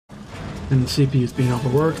And the CPU's being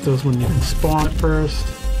overworked. Those wouldn't even spawn at first.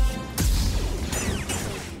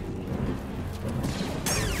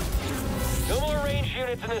 No more range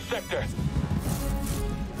units in this sector.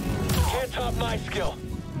 Can't top my skill.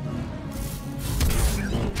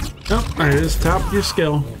 Oh, alright, just top your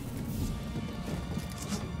skill.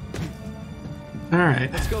 Alright.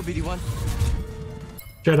 Let's go, BD1.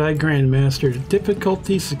 Jedi Grandmaster,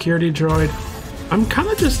 difficulty, security droid. I'm kind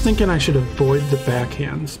of just thinking I should avoid the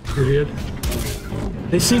backhands, period.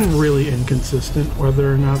 They seem really inconsistent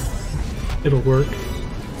whether or not it'll work.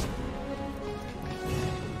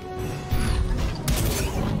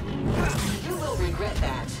 You will regret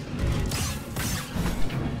that.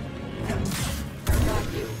 Got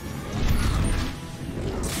you.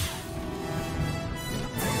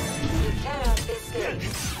 You cannot escape.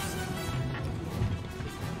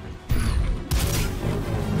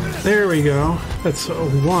 There we go. That's a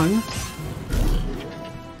 1. I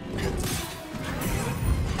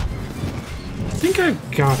think I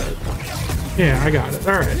got it. Yeah, I got it.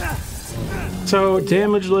 Alright. So,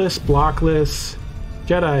 Damageless, Blockless,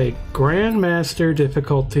 Jedi Grandmaster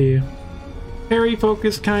difficulty. Parry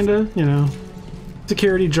focus, kinda, you know.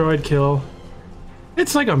 Security droid kill.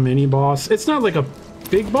 It's like a mini boss. It's not like a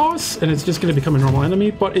big boss, and it's just gonna become a normal enemy,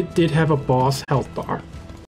 but it did have a boss health bar.